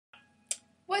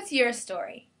What's your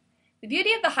story? The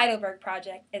beauty of the Heidelberg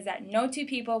Project is that no two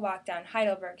people walk down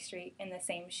Heidelberg Street in the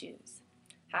same shoes.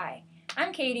 Hi,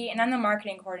 I'm Katie and I'm the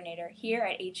marketing coordinator here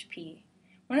at HP.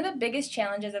 One of the biggest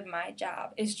challenges of my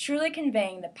job is truly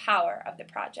conveying the power of the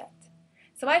project.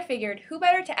 So I figured who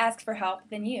better to ask for help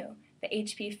than you, the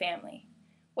HP family.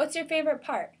 What's your favorite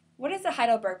part? What does the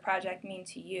Heidelberg Project mean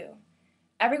to you?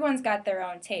 Everyone's got their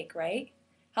own take, right?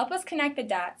 Help us connect the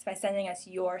dots by sending us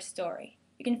your story.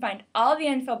 You can find all the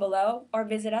info below or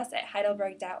visit us at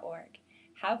heidelberg.org.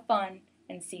 Have fun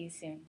and see you soon.